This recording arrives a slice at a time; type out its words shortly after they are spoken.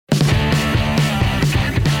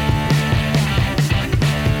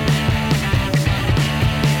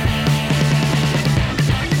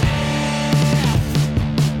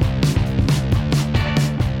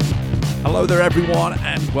Hello there, everyone,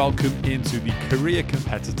 and welcome into the Career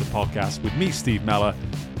Competitor Podcast with me, Steve Meller.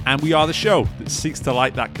 And we are the show that seeks to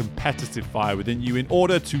light that competitive fire within you in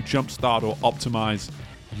order to jumpstart or optimize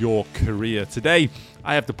your career. Today,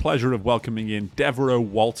 I have the pleasure of welcoming in Deborah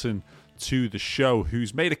Walton to the show,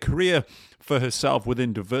 who's made a career for herself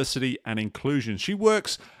within diversity and inclusion. She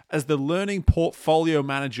works as the Learning Portfolio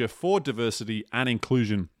Manager for Diversity and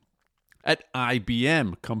Inclusion at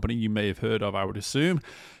IBM, a company you may have heard of, I would assume.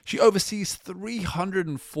 She oversees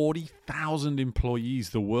 340,000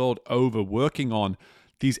 employees the world over working on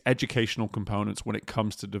these educational components when it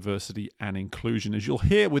comes to diversity and inclusion. As you'll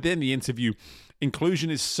hear within the interview,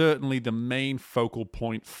 inclusion is certainly the main focal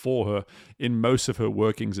point for her in most of her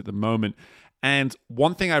workings at the moment. And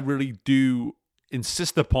one thing I really do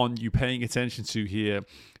insist upon you paying attention to here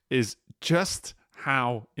is just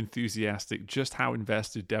how enthusiastic, just how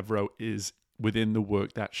invested Deborah is within the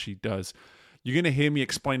work that she does. You're going to hear me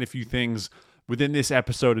explain a few things within this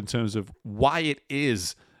episode in terms of why it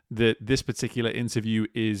is that this particular interview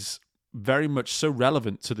is very much so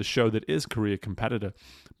relevant to the show that is Career Competitor.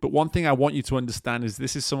 But one thing I want you to understand is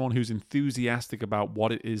this is someone who's enthusiastic about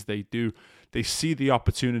what it is they do. They see the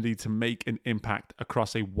opportunity to make an impact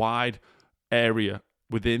across a wide area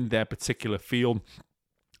within their particular field.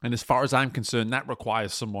 And as far as I'm concerned, that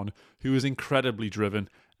requires someone who is incredibly driven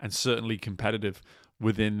and certainly competitive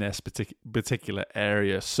within this particular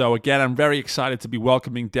area. So again, I'm very excited to be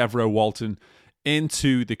welcoming Deborah Walton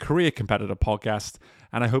into the Career Competitor Podcast,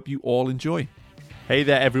 and I hope you all enjoy. Hey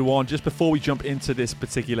there, everyone. Just before we jump into this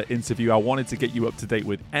particular interview, I wanted to get you up to date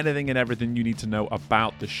with anything and everything you need to know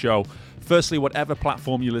about the show. Firstly, whatever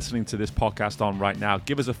platform you're listening to this podcast on right now,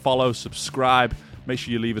 give us a follow, subscribe. Make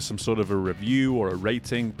sure you leave us some sort of a review or a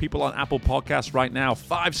rating. People on Apple Podcasts right now,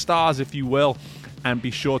 5 stars if you will. And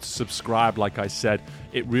be sure to subscribe, like I said.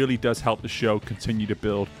 It really does help the show continue to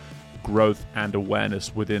build growth and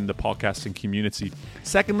awareness within the podcasting community.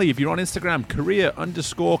 Secondly, if you're on Instagram,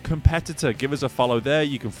 career_competitor, give us a follow there.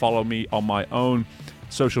 You can follow me on my own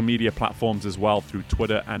social media platforms as well through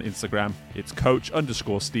Twitter and Instagram. It's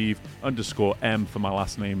coach_Steve_M for my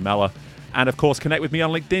last name, Meller. And of course, connect with me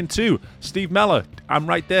on LinkedIn too. Steve Meller, I'm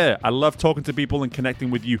right there. I love talking to people and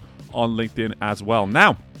connecting with you on LinkedIn as well.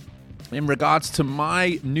 Now, in regards to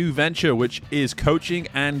my new venture, which is coaching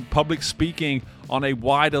and public speaking on a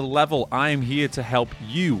wider level, I am here to help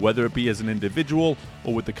you, whether it be as an individual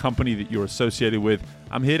or with the company that you're associated with.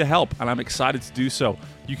 I'm here to help, and I'm excited to do so.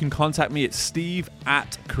 You can contact me at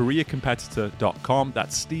steve@careercompetitor.com.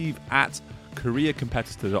 That's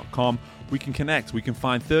steve@careercompetitor.com. We can connect. We can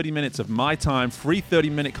find 30 minutes of my time, free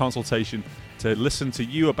 30-minute consultation to listen to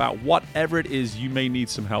you about whatever it is you may need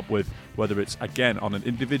some help with, whether it's, again, on an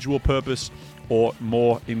individual purpose or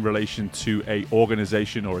more in relation to a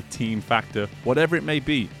organization or a team factor, whatever it may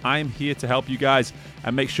be. I am here to help you guys,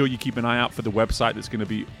 and make sure you keep an eye out for the website that's going to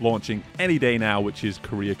be launching any day now, which is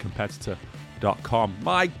careercompetitor.com.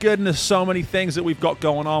 My goodness, so many things that we've got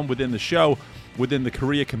going on within the show, within the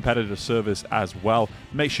Career Competitor service as well.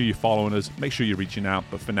 Make sure you're following us. Make sure you're reaching out.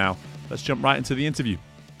 But for now, let's jump right into the interview.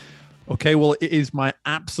 Okay, well, it is my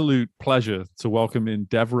absolute pleasure to welcome in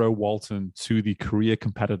Deborah Walton to the Career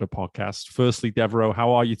Competitor Podcast. Firstly, Deborah,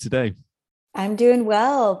 how are you today? I'm doing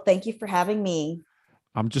well. Thank you for having me.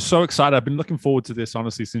 I'm just so excited. I've been looking forward to this,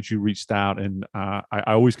 honestly, since you reached out. And I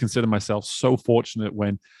always consider myself so fortunate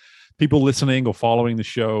when people listening or following the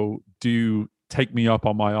show do take me up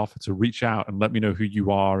on my offer to reach out and let me know who you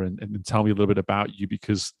are and tell me a little bit about you,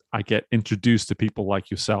 because I get introduced to people like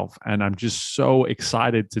yourself. And I'm just so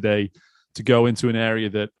excited today to go into an area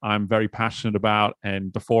that I'm very passionate about.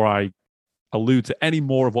 And before I allude to any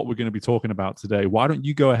more of what we're going to be talking about today, why don't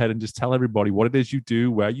you go ahead and just tell everybody what it is you do,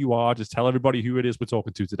 where you are, just tell everybody who it is we're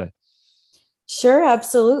talking to today. Sure,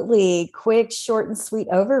 absolutely. Quick, short, and sweet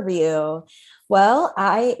overview. Well,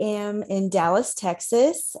 I am in Dallas,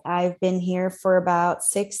 Texas. I've been here for about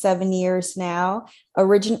 6-7 years now,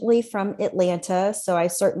 originally from Atlanta. So I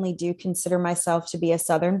certainly do consider myself to be a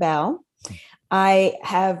Southern belle. I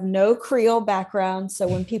have no Creole background. So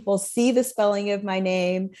when people see the spelling of my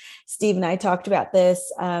name, Steve and I talked about this.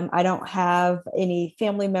 I don't have any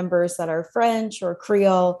family members that are French or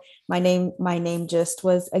Creole. My name just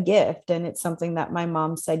was a gift, and it's something that my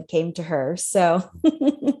mom said came to her. So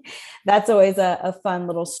that's always a fun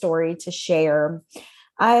little story to share.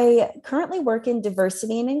 I currently work in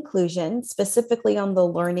diversity and inclusion, specifically on the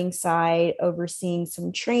learning side, overseeing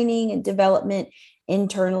some training and development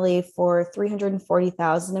internally for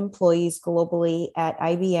 340,000 employees globally at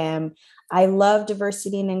IBM. I love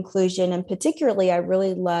diversity and inclusion, and particularly, I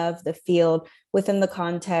really love the field within the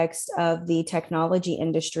context of the technology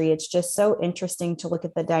industry. It's just so interesting to look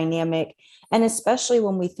at the dynamic, and especially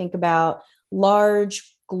when we think about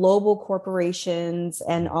large global corporations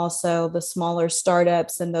and also the smaller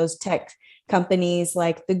startups and those tech companies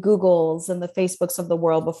like the Googles and the Facebooks of the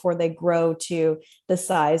world before they grow to the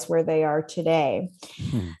size where they are today.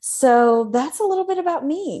 Hmm. So that's a little bit about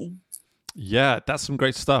me. Yeah, that's some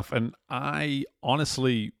great stuff. And I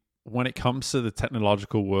honestly, when it comes to the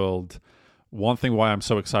technological world, one thing why I'm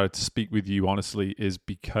so excited to speak with you, honestly, is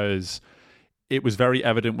because it was very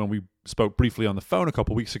evident when we spoke briefly on the phone a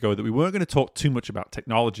couple of weeks ago that we weren't going to talk too much about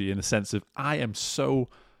technology, in the sense of I am so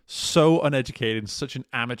uneducated and such an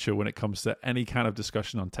amateur when it comes to any kind of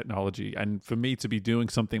discussion on technology. And for me to be doing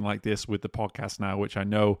something like this with the podcast now, which I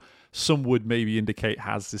know some would maybe indicate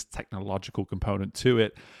has this technological component to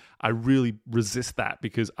it, I really resist that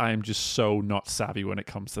because I am just so not savvy when it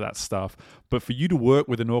comes to that stuff. But for you to work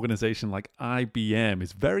with an organization like IBM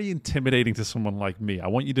is very intimidating to someone like me. I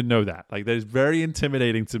want you to know that. Like, that is very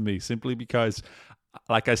intimidating to me, simply because,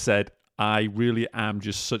 like I said, I really am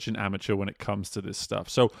just such an amateur when it comes to this stuff.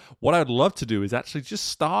 So what I'd love to do is actually just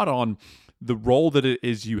start on the role that it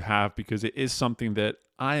is you have, because it is something that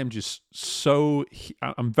I am just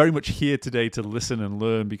I'm very much here today to listen and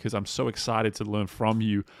learn, because I'm so excited to learn from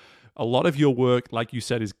you. A lot of your work, like you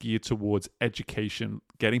said, is geared towards education,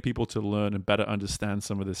 getting people to learn and better understand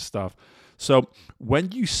some of this stuff. So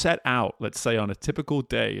when you set out, let's say on a typical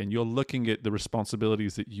day, and you're looking at the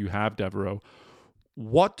responsibilities that you have, Devereaux,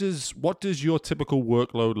 what does your typical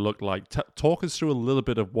workload look like? Talk us through a little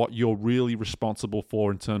bit of what you're really responsible for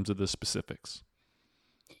in terms of the specifics.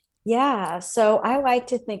 Yeah, so I like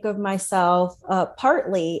to think of myself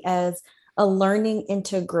partly as a learning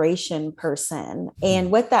integration person. Hmm.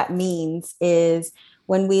 And what that means is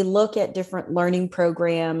when we look at different learning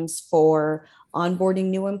programs for onboarding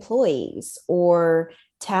new employees or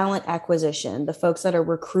talent acquisition, the folks that are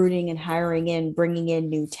recruiting and hiring in, bringing in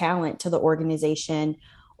new talent to the organization,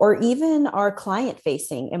 or even our client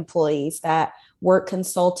facing employees that work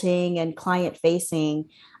consulting and client facing,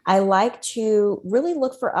 I like to really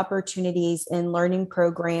look for opportunities in learning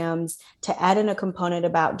programs to add in a component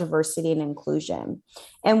about diversity and inclusion.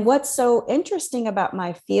 And what's so interesting about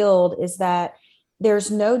my field is that there's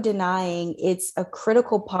no denying it's a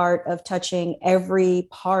critical part of touching every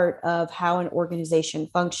part of how an organization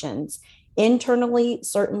functions. Internally,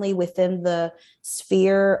 certainly within the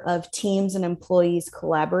sphere of teams and employees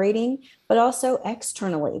collaborating, but also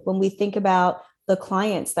externally when we think about the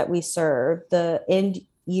clients that we serve, the end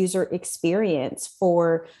user experience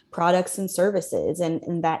for products and services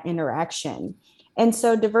and that interaction. And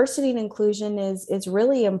so diversity and inclusion is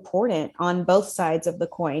really important on both sides of the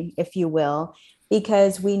coin, if you will,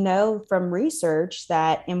 because we know from research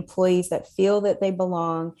that employees that feel that they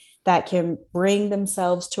belong, that can bring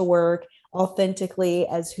themselves to work authentically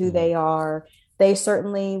as who they are, they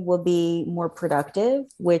certainly will be more productive,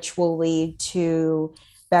 which will lead to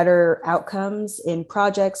better outcomes in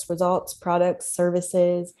projects, results, products,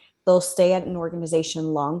 services. They'll stay at an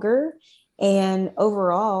organization longer. And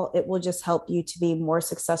overall, it will just help you to be more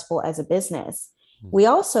successful as a business. We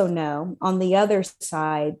also know on the other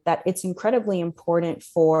side that it's incredibly important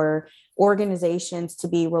for organizations to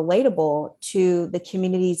be relatable to the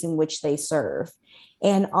communities in which they serve.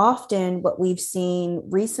 And often, what we've seen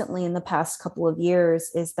recently in the past couple of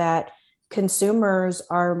years is that consumers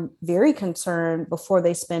are very concerned before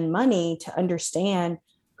they spend money to understand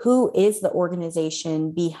who is the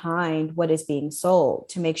organization behind what is being sold,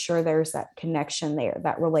 to make sure there's that connection there,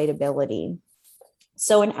 that relatability.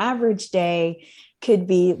 So an average day could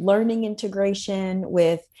be learning integration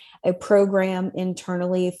with a program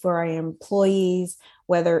internally for our employees,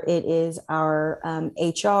 whether it is our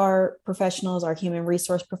HR professionals, our human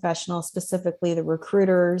resource professionals, specifically the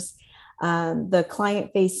recruiters, the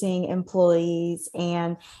client facing employees,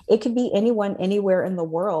 and it could be anyone anywhere in the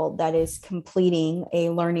world that is completing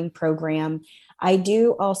a learning program. I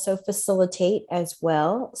do also facilitate as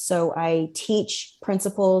well. So I teach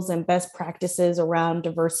principles and best practices around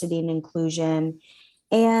diversity and inclusion.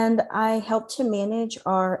 And I help to manage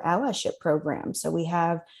our allyship program. So we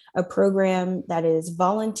have a program that is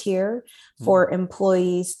volunteer for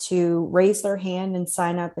employees to raise their hand and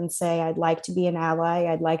sign up and say, I'd like to be an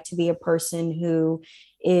ally. I'd like to be a person who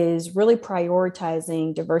is really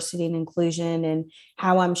prioritizing diversity and inclusion and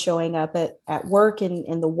how I'm showing up at work and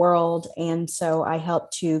in the world. And so I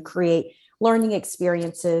help to create learning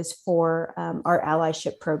experiences for our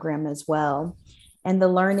allyship program as well. And the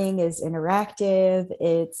learning is interactive,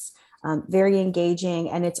 it's very engaging,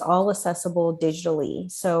 and it's all accessible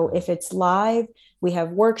digitally. So if it's live, we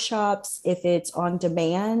have workshops. If it's on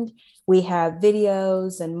demand, we have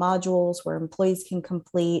videos and modules where employees can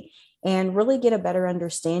complete and really get a better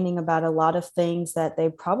understanding about a lot of things that they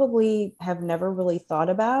probably have never really thought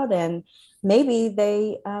about, and maybe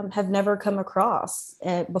they have never come across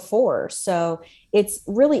before. So it's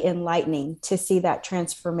really enlightening to see that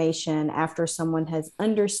transformation after someone has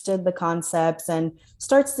understood the concepts and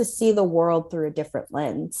starts to see the world through a different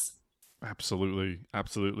lens. Absolutely,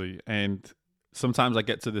 absolutely. And sometimes I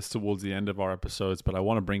get to this towards the end of our episodes, but I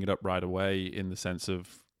want to bring it up right away in the sense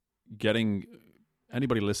of getting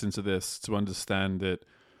anybody listening to this to understand that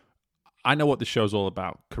I know what the show's all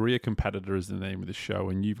about. Career Competitor is the name of the show,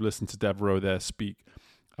 and you've listened to Devereaux there speak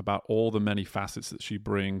about all the many facets that she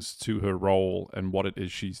brings to her role and what it is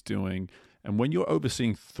she's doing. And when you're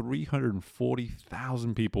overseeing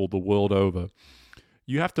 340,000 people the world over,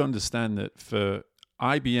 you have to understand that for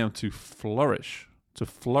IBM to flourish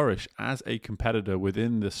as a competitor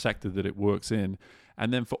within the sector that it works in,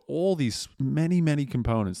 and then for all these many, many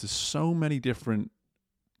components, there's so many different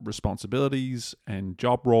responsibilities and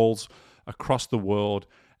job roles across the world,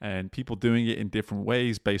 and people doing it in different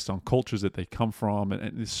ways based on cultures that they come from.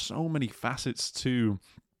 And there's so many facets to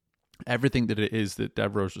everything that it is that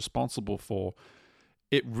Devereaux is responsible for.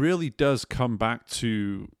 It really does come back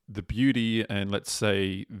to the beauty and, let's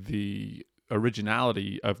say, the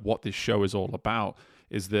originality of what this show is all about,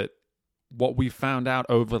 is that what we found out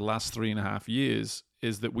over the last 3.5 years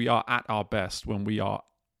is that we are at our best when we are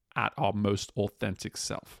at our most authentic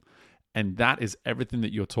self. And that is everything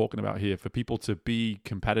that you're talking about here. For people to be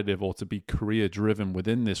competitive or to be career driven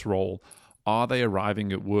within this role, are they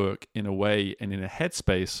arriving at work in a way and in a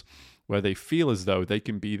headspace where they feel as though they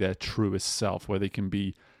can be their truest self, where they can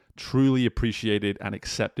be truly appreciated and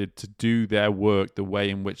accepted to do their work the way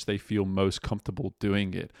in which they feel most comfortable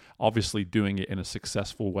doing it, obviously doing it in a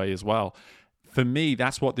successful way as well. For me,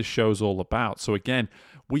 that's what this show's all about. So again,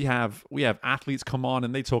 we have athletes come on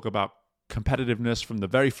and they talk about competitiveness from the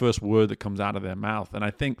very first word that comes out of their mouth. And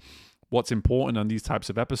I think what's important on these types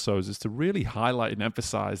of episodes is to really highlight and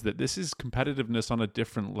emphasize that this is competitiveness on a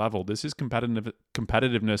different level. This is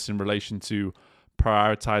competitiveness in relation to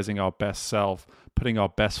prioritizing our best self, putting our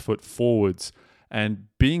best foot forwards, and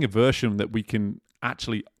being a version that we can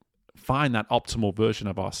actually find that optimal version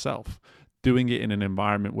of ourselves, doing it in an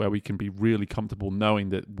environment where we can be really comfortable knowing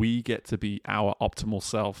that we get to be our optimal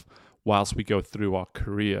self whilst we go through our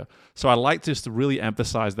career. So I like just to really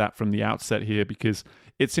emphasize that from the outset here, because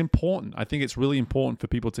it's important. I think it's really important for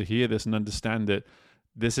people to hear this and understand that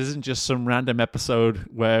this isn't just some random episode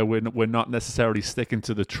where we're not necessarily sticking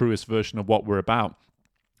to the truest version of what we're about.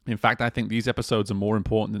 In fact, I think these episodes are more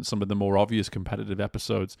important than some of the more obvious competitive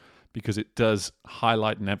episodes, because it does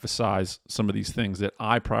highlight and emphasize some of these things that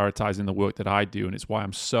I prioritize in the work that I do. And it's why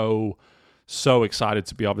I'm so excited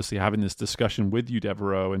to be obviously having this discussion with you,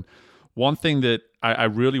 Devereaux. And one thing that I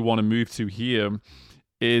really want to move to here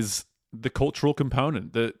is the cultural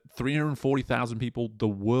component. The 340,000 people the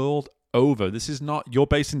world over. This is not, you're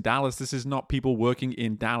based in Dallas. This is not people working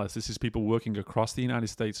in Dallas. This is people working across the United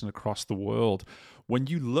States and across the world. When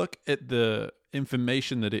you look at the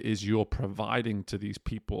information that it is you're providing to these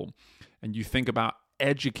people, and you think about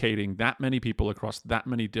educating that many people across that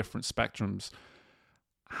many different spectrums,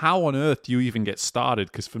 how on earth do you even get started?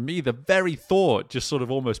 Because for me, the very thought just sort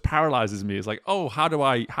of almost paralyzes me. It's like, oh, how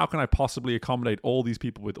can I possibly accommodate all these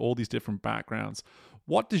people with all these different backgrounds?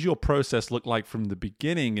 What does your process look like from the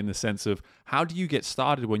beginning, in the sense of how do you get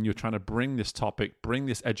started when you're trying to bring this topic, bring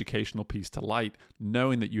this educational piece to light,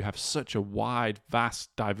 knowing that you have such a wide,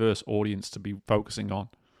 vast, diverse audience to be focusing on?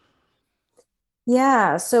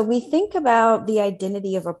 Yeah, so we think about the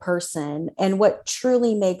identity of a person and what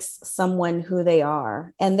truly makes someone who they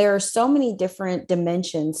are. And there are so many different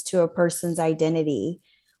dimensions to a person's identity.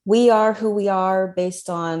 We are who we are based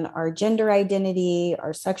on our gender identity,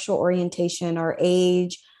 our sexual orientation, our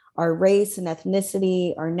age, our race and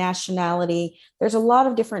ethnicity, our nationality. There's a lot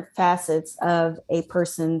of different facets of a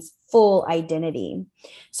person's full identity.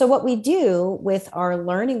 So, what we do with our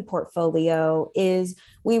learning portfolio is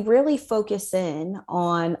we really focus in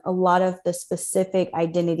on a lot of the specific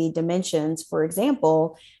identity dimensions. For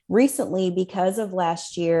example, recently, because of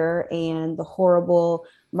last year and the horrible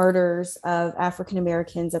murders of African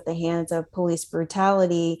Americans at the hands of police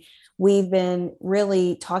brutality, we've been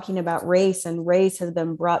really talking about race, and race has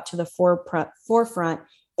been brought to the forefront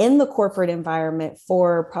in the corporate environment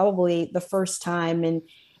for probably the first time in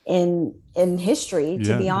history,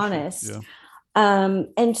 to be honest. Yeah.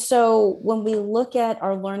 And so when we look at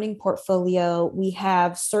our learning portfolio, we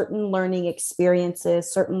have certain learning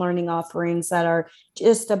experiences, certain learning offerings that are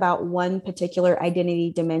just about one particular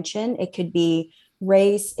identity dimension. It could be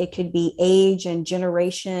race, it could be age and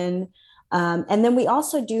generation. And then we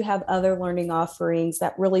also do have other learning offerings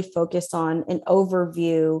that really focus on an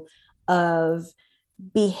overview of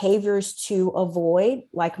behaviors to avoid,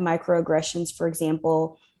 like microaggressions, for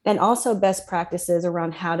example, and also best practices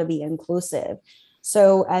around how to be inclusive.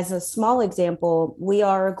 So, as a small example, we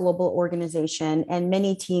are a global organization, and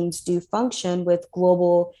many teams do function with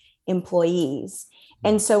global employees.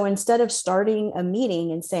 And so, instead of starting a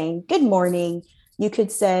meeting and saying, "Good morning," you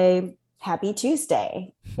could say, "Happy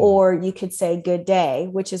Tuesday," or you could say, "Good day,"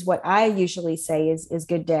 which is what I usually say is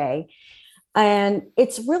good day. And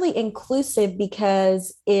it's really inclusive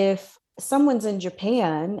because if someone's in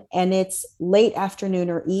Japan and it's late afternoon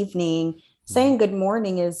or evening, saying good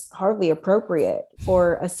morning is hardly appropriate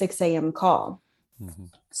for a 6 a.m. call. Mm-hmm.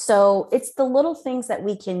 So it's the little things that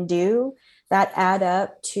we can do that add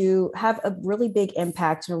up to have a really big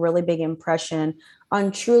impact and a really big impression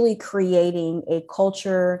on truly creating a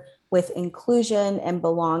culture with inclusion and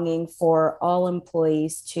belonging for all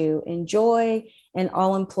employees to enjoy and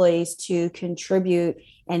all employees to contribute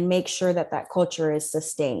and make sure that that culture is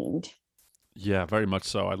sustained. Yeah, very much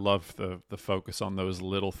so. I love the focus on those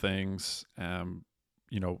little things.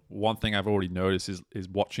 One thing I've already noticed is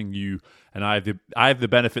watching you, and I have the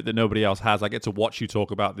benefit that nobody else has. I get to watch you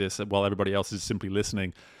talk about this while everybody else is simply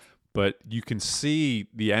listening. But you can see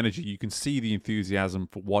the energy, you can see the enthusiasm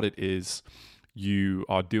for what it is you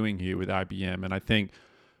are doing here with IBM. And I think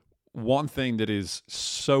one thing that is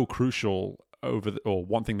so crucial or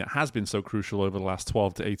one thing that has been so crucial over the last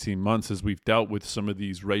 12 to 18 months as we've dealt with some of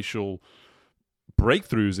these racial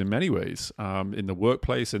breakthroughs in many ways in the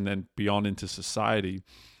workplace and then beyond into society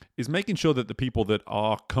is making sure that the people that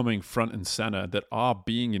are coming front and center, that are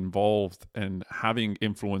being involved and having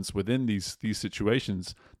influence within these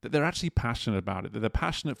situations, that they're actually passionate about it, that they're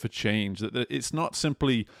passionate for change, that it's not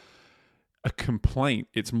simply a complaint,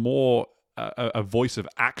 it's more a voice of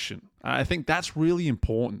action. I think that's really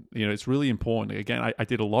important. It's really important. Again, I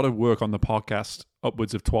did a lot of work on the podcast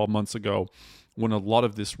upwards of 12 months ago when a lot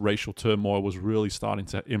of this racial turmoil was really starting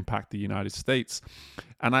to impact the United States.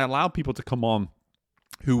 And I allowed people to come on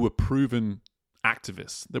who were proven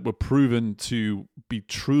activists, that were proven to be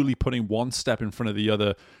truly putting one step in front of the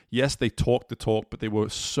other. Yes, they talked the talk, but they were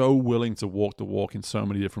so willing to walk the walk in so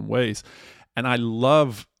many different ways. And I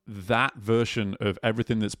love that version of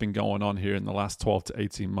everything that's been going on here in the last 12 to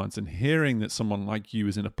 18 months, and hearing that someone like you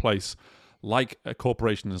is in a place like a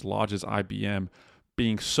corporation as large as IBM,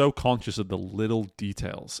 being so conscious of the little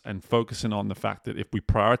details and focusing on the fact that if we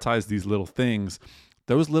prioritize these little things,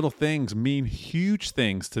 those little things mean huge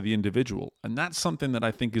things to the individual. And that's something that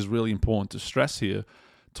I think is really important to stress here.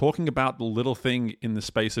 Talking about the little thing in the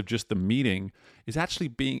space of just the meeting is actually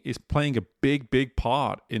playing a big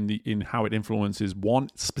part in how it influences one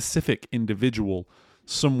specific individual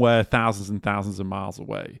somewhere thousands and thousands of miles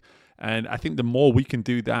away. And I think the more we can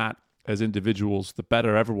do that as individuals, the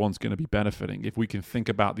better everyone's going to be benefiting. If we can think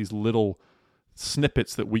about these little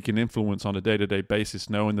snippets that we can influence on a day-to-day basis,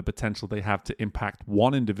 knowing the potential they have to impact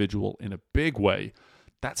one individual in a big way,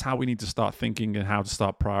 that's how we need to start thinking and how to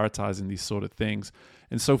start prioritizing these sort of things.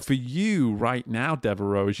 And so for you right now,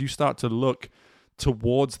 Devereaux, as you start to look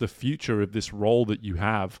towards the future of this role that you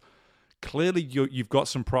have, clearly you've got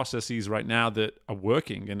some processes right now that are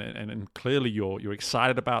working, and clearly you're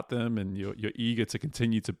excited about them and you're eager to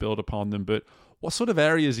continue to build upon them. But what sort of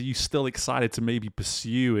areas are you still excited to maybe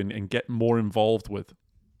pursue and get more involved with?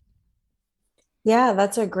 Yeah,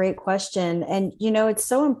 that's a great question. And, it's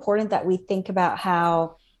so important that we think about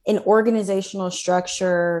how an organizational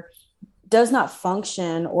structure does not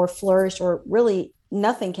function or flourish, or really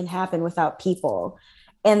nothing can happen without people.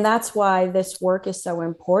 And that's why this work is so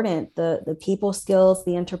important. The people skills,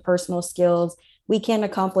 the interpersonal skills, we can't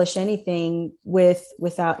accomplish anything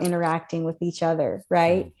without interacting with each other,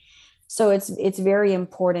 right? So it's very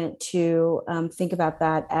important to think about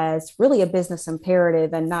that as really a business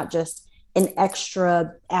imperative and not just an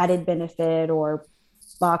extra added benefit or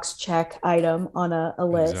box check item on a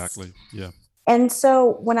list. Exactly. Yeah. And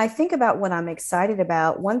so when I think about what I'm excited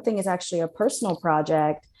about, one thing is actually a personal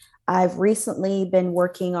project. I've recently been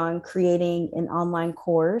working on creating an online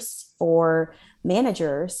course for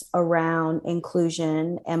managers around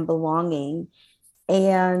inclusion and belonging.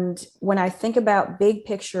 And when I think about big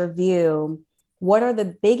picture view, what are the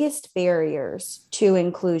biggest barriers to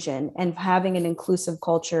inclusion and having an inclusive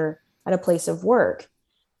culture at a place of work?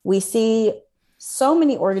 We see so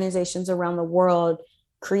many organizations around the world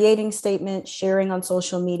creating statements, sharing on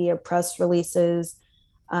social media, press releases,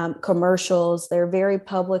 commercials. They're very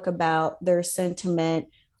public about their sentiment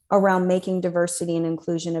around making diversity and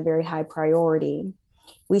inclusion a very high priority.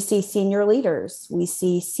 We see senior leaders, we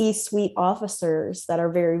see C-suite officers that are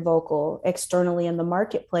very vocal externally in the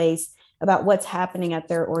marketplace about what's happening at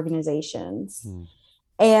their organizations.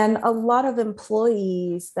 And a lot of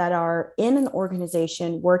employees that are in an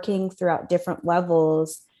organization working throughout different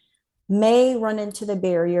levels may run into the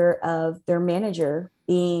barrier of their manager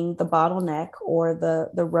being the bottleneck or the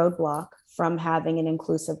roadblock from having an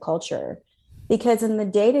inclusive culture. Because in the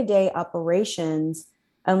day-to-day operations,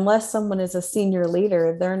 unless someone is a senior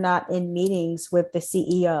leader, they're not in meetings with the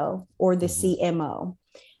CEO or the CMO.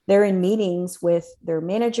 They're in meetings with their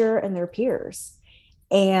manager and their peers.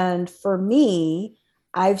 And for me,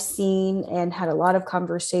 I've seen and had a lot of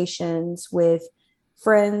conversations with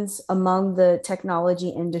friends among the technology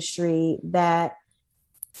industry that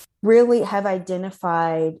really have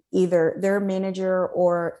identified either their manager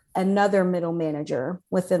or another middle manager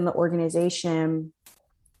within the organization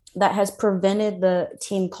that has prevented the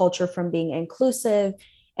team culture from being inclusive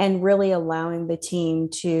and really allowing the team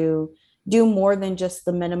to do more than just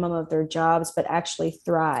the minimum of their jobs, but actually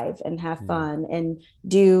thrive and have fun and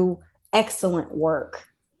do excellent work.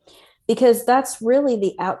 Because that's really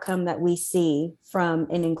the outcome that we see from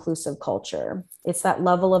an inclusive culture. It's that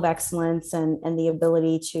level of excellence and the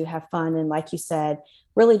ability to have fun. And like you said,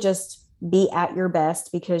 really just be at your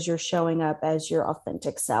best because you're showing up as your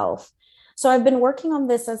authentic self. So I've been working on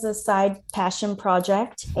this as a side passion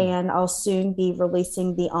project, and I'll soon be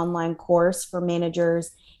releasing the online course for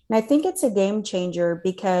managers. And I think it's a game changer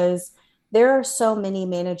because there are so many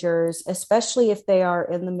managers, especially if they are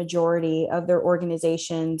in the majority of their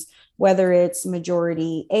organizations, whether it's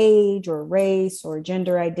majority age or race or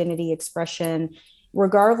gender identity expression,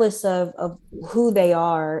 regardless of who they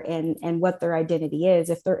are and what their identity is.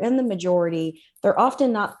 If they're in the majority, they're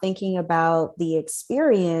often not thinking about the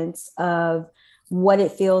experience of what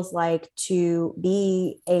it feels like to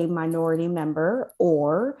be a minority member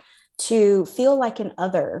or to feel like an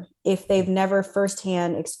other if they've never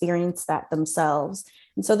firsthand experienced that themselves.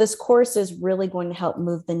 And so this course is really going to help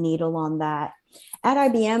move the needle on that. At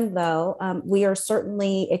IBM, though, we are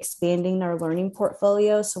certainly expanding our learning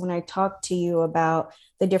portfolio. So when I talk to you about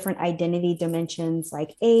the different identity dimensions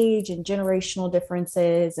like age and generational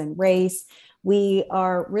differences and race, we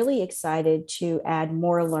are really excited to add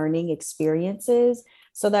more learning experiences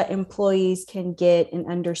so that employees can get an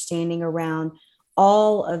understanding around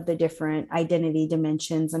all of the different identity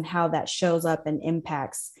dimensions and how that shows up and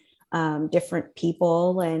impacts different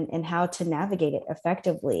people and how to navigate it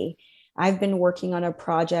effectively. I've been working on a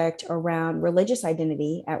project around religious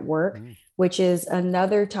identity at work, which is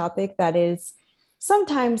another topic that is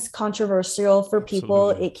sometimes controversial for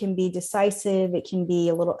people. Absolutely. It can be decisive, it can be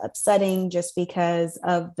a little upsetting just because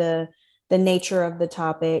of the nature of the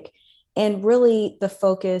topic. And really, the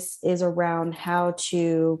focus is around how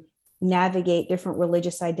to navigate different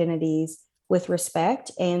religious identities with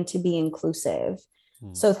respect and to be inclusive.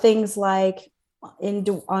 So things like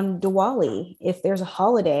on Diwali, if there's a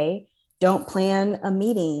holiday, don't plan a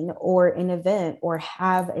meeting or an event or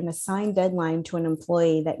have an assigned deadline to an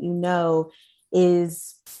employee that you know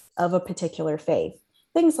is of a particular faith,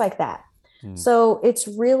 things like that. So it's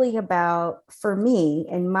really about, for me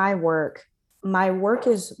and my work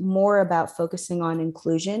is more about focusing on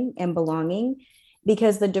inclusion and belonging,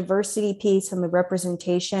 because the diversity piece and the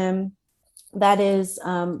representation that is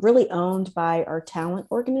really owned by our talent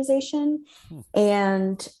organization.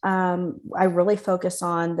 And I really focus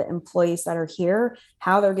on the employees that are here,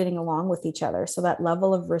 how they're getting along with each other. So that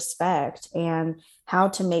level of respect and how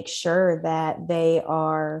to make sure that they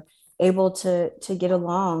are able to get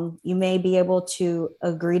along. You may be able to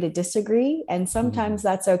agree to disagree, and sometimes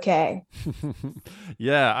that's okay.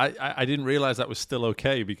 Yeah, I didn't realize that was still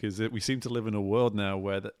okay because we seem to live in a world now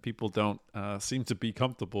where that people don't seem to be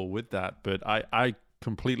comfortable with that. But I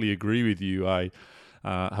completely agree with you. I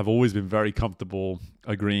have always been very comfortable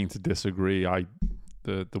agreeing to disagree.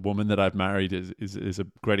 The woman that I've married is a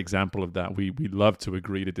great example of that. We love to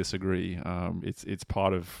agree to disagree. It's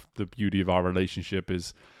part of the beauty of our relationship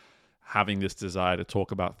is having this desire to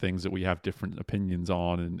talk about things that we have different opinions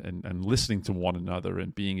on and listening to one another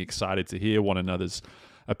and being excited to hear one another's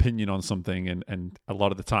opinion on something. And a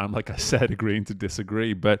lot of the time, like I said, agreeing to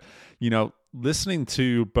disagree. But, listening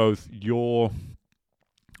to both your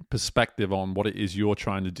perspective on what it is you're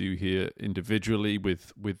trying to do here individually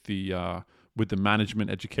with the management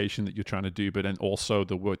education that you're trying to do, but then also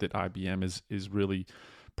the work that IBM is really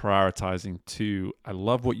prioritizing too. I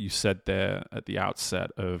love what you said there at the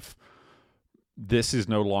outset of this is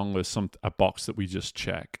no longer a box that we just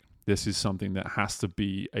check. This is something that has to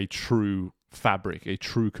be a true fabric, a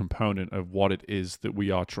true component of what it is that we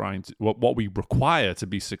are trying to, what we require to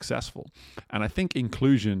be successful. And I think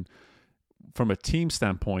inclusion, from a team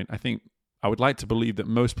standpoint, I would like to believe that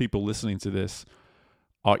most people listening to this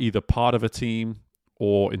are either part of a team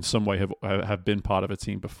or in some way have been part of a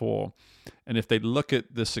team before. And if they look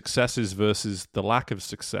at the successes versus the lack of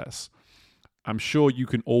success, I'm sure you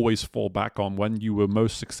can always fall back on when you were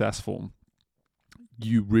most successful.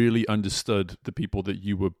 You really understood the people that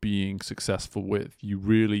you were being successful with. You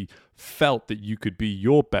really felt that you could be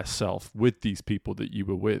your best self with these people that you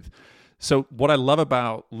were with. So what I love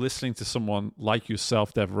about listening to someone like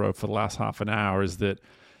yourself, Devereux, for the last half an hour is that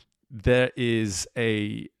there is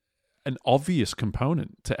an obvious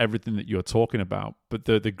component to everything that you're talking about. But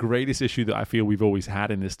the greatest issue that I feel we've always had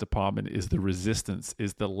in this department is the resistance,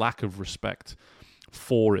 is the lack of respect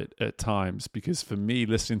for it at times. Because for me,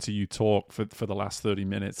 listening to you talk for the last 30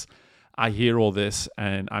 minutes, I hear all this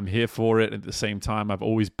and I'm here for it. At the same time, I've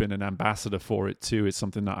always been an ambassador for it too. It's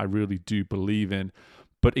something that I really do believe in.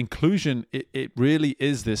 But inclusion, it really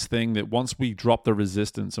is this thing that once we drop the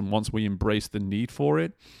resistance and once we embrace the need for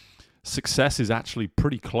it, success is actually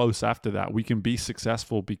pretty close after that. We can be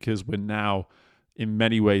successful because we're now in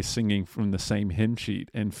many ways singing from the same hymn sheet.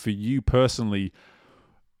 And for you personally,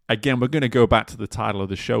 again, we're going to go back to the title of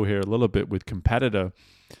the show here a little bit with competitor.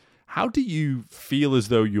 How do you feel as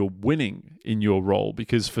though you're winning in your role?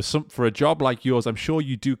 Because for a job like yours, I'm sure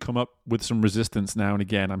you do come up with some resistance now and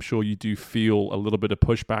again. I'm sure you do feel a little bit of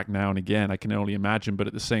pushback now and again. I can only imagine. But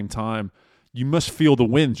at the same time, you must feel the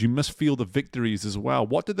wins. You must feel the victories as well.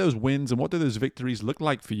 What do those wins and what do those victories look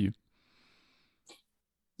like for you?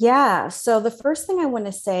 Yeah. So the first thing I want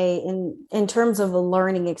to say in terms of a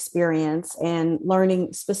learning experience and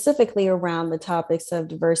learning specifically around the topics of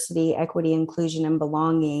diversity, equity, inclusion, and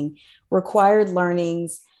belonging, required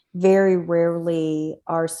learnings very rarely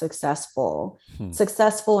are successful.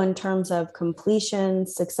 Successful in terms of completion,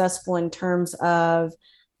 successful in terms of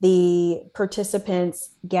the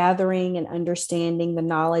participants gathering and understanding the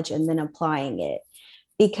knowledge and then applying it.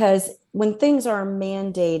 Because when things are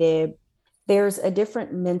mandated, there's a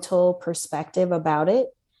different mental perspective about it.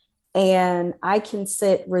 And I can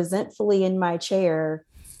sit resentfully in my chair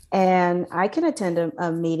and I can attend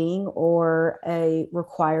a meeting or a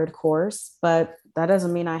required course, but that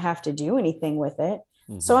doesn't mean I have to do anything with it.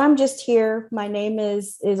 Mm-hmm. So I'm just here. My name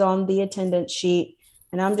is on the attendance sheet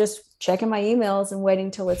and I'm just checking my emails and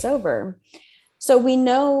waiting till it's over. So we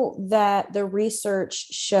know that the research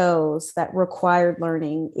shows that required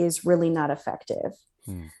learning is really not effective.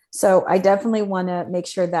 So I definitely want to make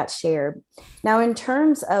sure that's shared. Now, in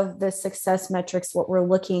terms of the success metrics, what we're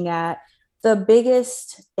looking at, the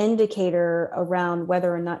biggest indicator around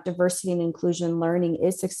whether or not diversity and inclusion learning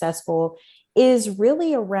is successful is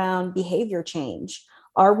really around behavior change.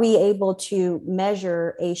 Are we able to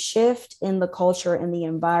measure a shift in the culture and the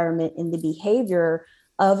environment in the behavior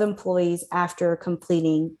of employees after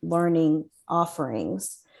completing learning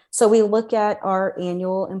offerings? So we look at our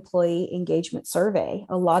annual employee engagement survey.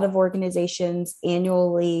 A lot of organizations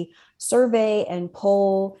annually survey and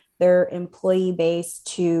poll their employee base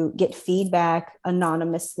to get feedback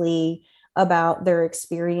anonymously about their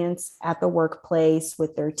experience at the workplace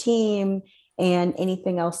with their team and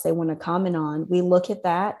anything else they want to comment on. We look at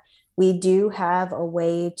that. We do have a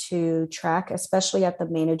way to track, especially at the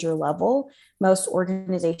manager level. Most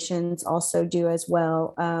organizations also do as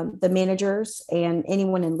well. The managers and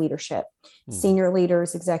anyone in leadership, senior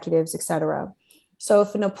leaders, executives, et cetera. So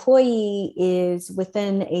if an employee is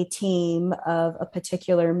within a team of a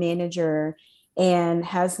particular manager and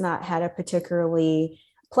has not had a particularly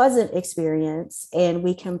pleasant experience, and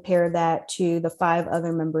we compare that to the 5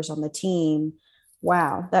 other members on the team,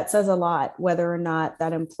 wow, that says a lot whether or not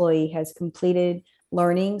that employee has completed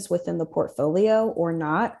learnings within the portfolio or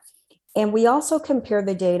not. And we also compare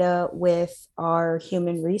the data with our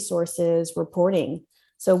human resources reporting.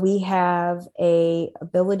 So we have an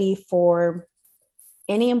ability for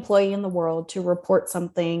any employee in the world to report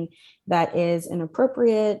something that is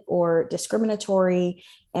inappropriate or discriminatory,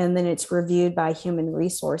 and then it's reviewed by human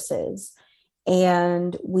resources.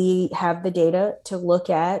 And we have the data to look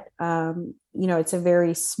at. It's a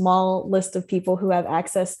very small list of people who have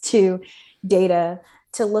access to data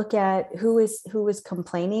to look at who is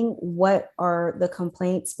complaining, what are the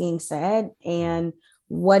complaints being said, and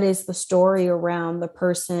what is the story around the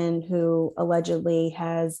person who allegedly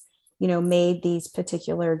has, made these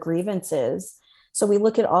particular grievances. So we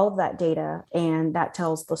look at all of that data and that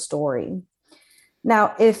tells the story.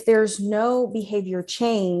 Now, if there's no behavior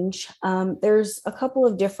change, there's a couple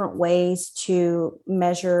of different ways to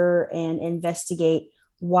measure and investigate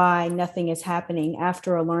why nothing is happening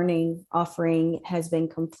after a learning offering has been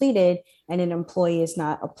completed and an employee is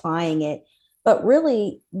not applying it. But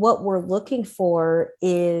really, what we're looking for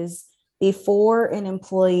is before an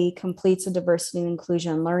employee completes a diversity and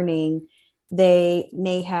inclusion learning, they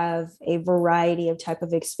may have a variety of type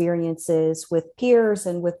of experiences with peers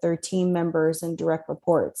and with their team members and direct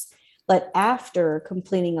reports. But after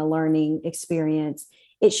completing a learning experience,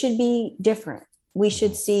 it should be different. We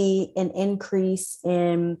should see an increase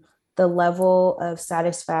in the level of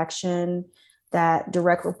satisfaction that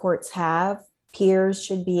direct reports have. Peers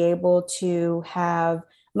should be able to have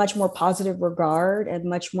much more positive regard and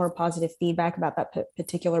much more positive feedback about that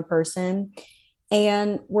particular person.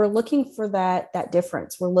 And we're looking for that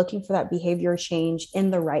difference. We're looking for that behavior change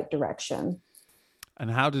in the right direction.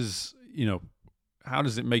 And how does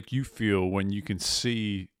it make you feel when you can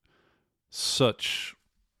see such,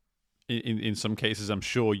 in some cases, I'm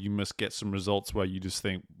sure you must get some results where you just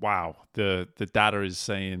think, wow, the data is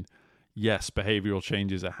saying, yes, behavioral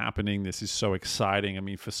changes are happening. This is so exciting. I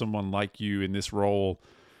mean, for someone like you in this role,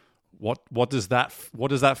 what does that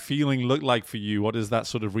feeling look like for you? What does that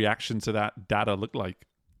sort of reaction to that data look like?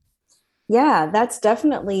 Yeah, that's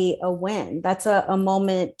definitely a win. That's a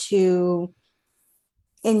moment to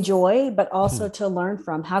enjoy, but also to learn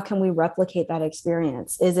from. How can we replicate that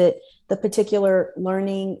experience? Is it the particular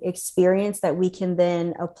learning experience that we can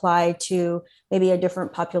then apply to maybe a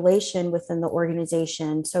different population within the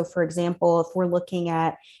organization? So, for example, if we're looking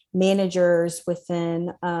at managers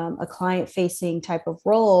within a client facing type of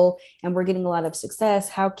role and we're getting a lot of success,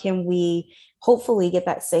 how can we hopefully get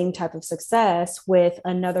that same type of success with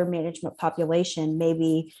another management population,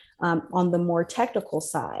 maybe on the more technical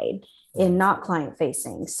side? And not client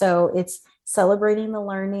facing. So it's celebrating the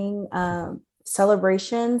learning,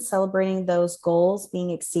 celebrating those goals being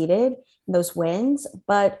exceeded, those wins,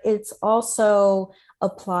 but it's also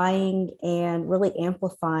applying and really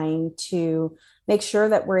amplifying to make sure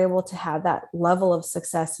that we're able to have that level of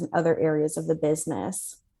success in other areas of the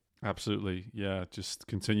business. Absolutely. Yeah. Just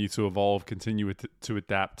continue to evolve, continue to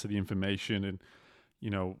adapt to the information. And,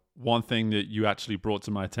 one thing that you actually brought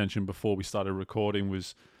to my attention before we started recording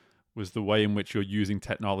was the way in which you're using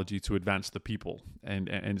technology to advance the people. And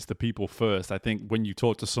it's the people first. I think when you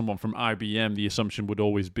talk to someone from IBM, the assumption would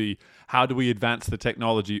always be, how do we advance the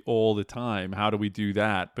technology all the time? How do we do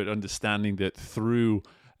that? But understanding that through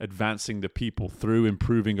advancing the people, through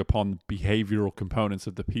improving upon behavioral components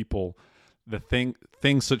of the people,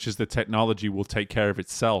 things such as the technology will take care of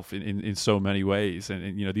itself in so many ways.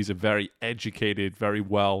 And these are very educated, very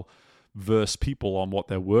well versed people on what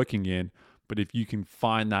they're working in. But if you can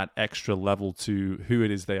find that extra level to who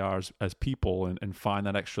it is they are as people, and find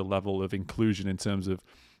that extra level of inclusion in terms of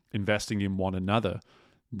investing in one another,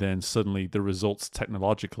 then suddenly the results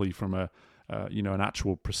technologically from an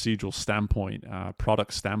actual procedural standpoint,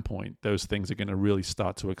 product standpoint, those things are going to really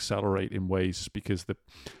start to accelerate in ways because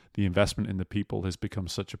the investment in the people has become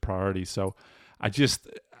such a priority. So I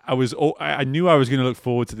knew I was going to look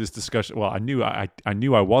forward to this discussion. Well, I knew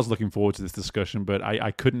I was looking forward to this discussion, but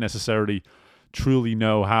I couldn't necessarily truly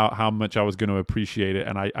know how much I was going to appreciate it.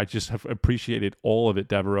 And I just have appreciated all of it,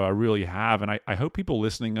 Deborah. I really have. And I hope people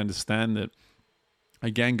listening understand that,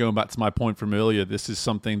 again, going back to my point from earlier, this is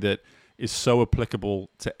something that is so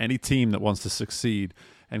applicable to any team that wants to succeed.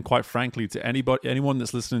 And quite frankly, to anyone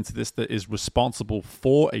that's listening to this that is responsible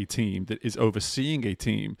for a team, that is overseeing a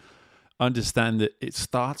team, understand that it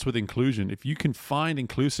starts with inclusion. If you can find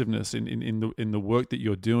inclusiveness in the work that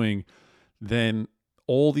you're doing, then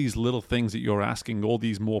all these little things that you're asking, all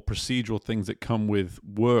these more procedural things that come with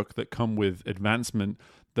work, that come with advancement,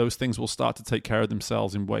 those things will start to take care of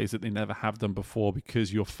themselves in ways that they never have done before,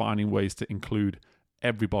 because you're finding ways to include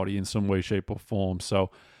everybody in some way, shape, or form. So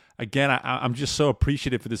again, I'm just so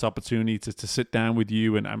appreciative for this opportunity to sit down with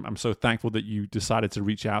you, and I'm so thankful that you decided to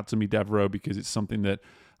reach out to me, Devereaux, because it's something that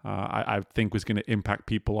I think was going to impact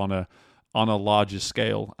people on a larger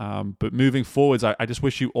scale. But moving forwards, I just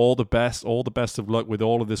wish you all the best of luck with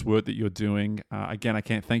all of this work that you're doing. Again, I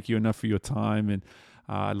can't thank you enough for your time, and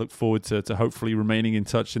I look forward to hopefully remaining in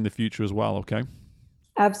touch in the future as well, okay?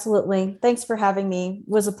 Absolutely. Thanks for having me.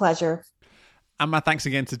 It was a pleasure. And my thanks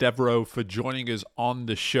again to Devereaux for joining us on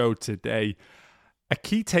the show today. A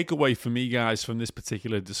key takeaway for me, guys, from this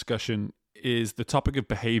particular discussion is the topic of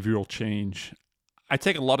behavioral change. I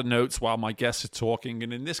take a lot of notes while my guests are talking,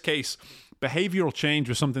 and in this case, behavioral change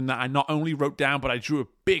was something that I not only wrote down, but I drew a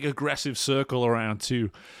big aggressive circle around too.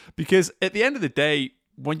 Because at the end of the day,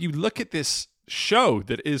 when you look at this show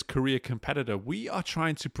that is Career Competitor, we are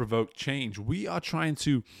trying to provoke change. We are trying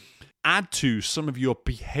to add to some of your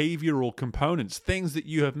behavioral components, things that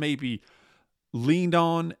you have maybe leaned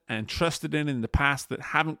on and trusted in the past that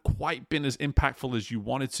haven't quite been as impactful as you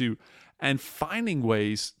wanted to, and finding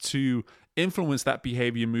ways to influence that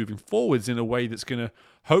behavior moving forwards in a way that's going to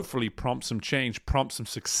hopefully prompt some change, prompt some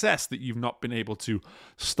success that you've not been able to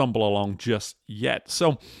stumble along just yet.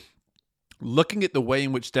 So looking at the way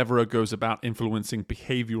in which Devereux goes about influencing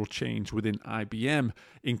behavioral change within IBM,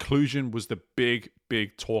 inclusion was the big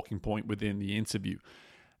talking point within the interview.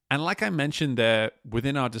 And like I mentioned there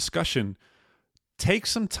within our discussion, take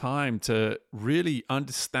some time to really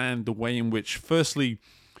understand the way in which, firstly,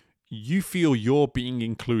 you feel you're being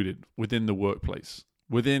included within the workplace,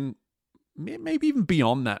 within maybe even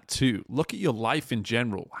beyond that too. Look at your life in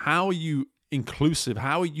general. How are you inclusive?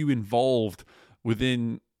 How are you involved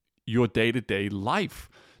within your day-to-day life?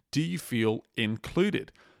 Do you feel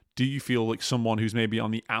included? Do you feel like someone who's maybe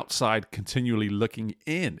on the outside continually looking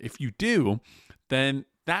in? If you do, then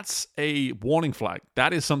that's a warning flag.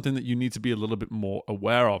 That is something that you need to be a little bit more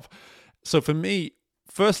aware of. So for me,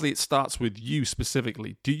 firstly, it starts with you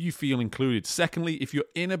specifically. Do you feel included? Secondly, if you're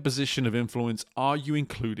in a position of influence, are you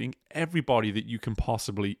including everybody that you can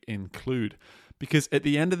possibly include? Because at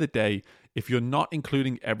the end of the day, if you're not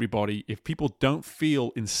including everybody, if people don't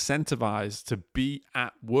feel incentivized to be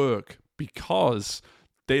at work because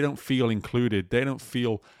they don't feel included, they don't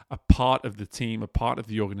feel a part of the team, a part of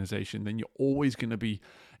the organization, then you're always going to be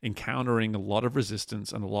encountering a lot of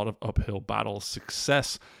resistance and a lot of uphill battles.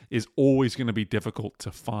 Success is always going to be difficult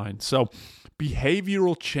to find. So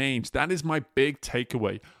behavioral change, that is my big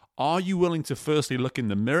takeaway. Are you willing to firstly look in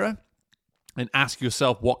the mirror and ask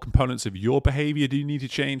yourself what components of your behavior do you need to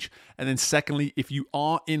change? And then secondly, if you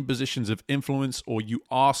are in positions of influence or you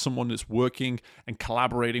are someone that's working and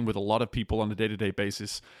collaborating with a lot of people on a day-to-day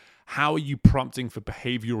basis, how are you prompting for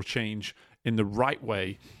behavioral change in the right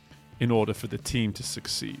way in order for the team to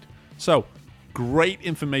succeed? So, great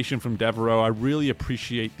information from Devereux. I really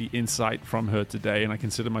appreciate the insight from her today, and I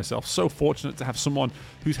consider myself so fortunate to have someone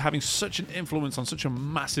who's having such an influence on such a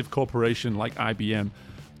massive corporation like IBM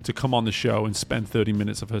to come on the show and spend 30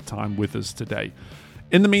 minutes of her time with us today.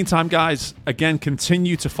 In the meantime, guys, again,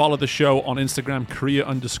 continue to follow the show on Instagram,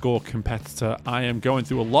 career_competitor. I am going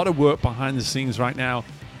through a lot of work behind the scenes right now,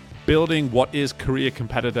 building what is Career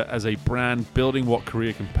Competitor as a brand, building what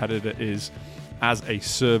Career Competitor is as a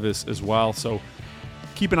service as well. So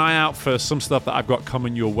keep an eye out for some stuff that I've got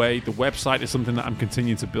coming your way. The website is something that I'm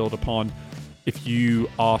continuing to build upon. If you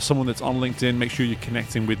are someone that's on LinkedIn, make sure you're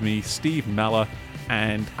connecting with me, Steve Meller,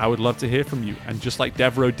 and I would love to hear from you. And just like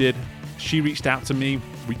Devereux did, she reached out to me,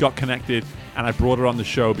 we got connected, and I brought her on the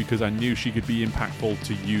show because I knew she could be impactful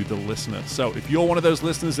to you, the listener. So if you're one of those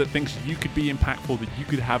listeners that thinks you could be impactful, that you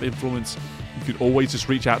could have influence, you could always just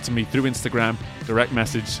reach out to me through Instagram, direct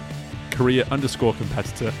message,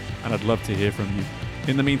 career_competitor, and I'd love to hear from you.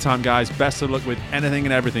 In the meantime, guys, best of luck with anything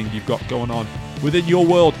and everything you've got going on within your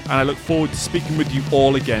world, and I look forward to speaking with you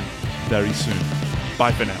all again very soon.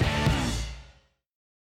 Bye for now.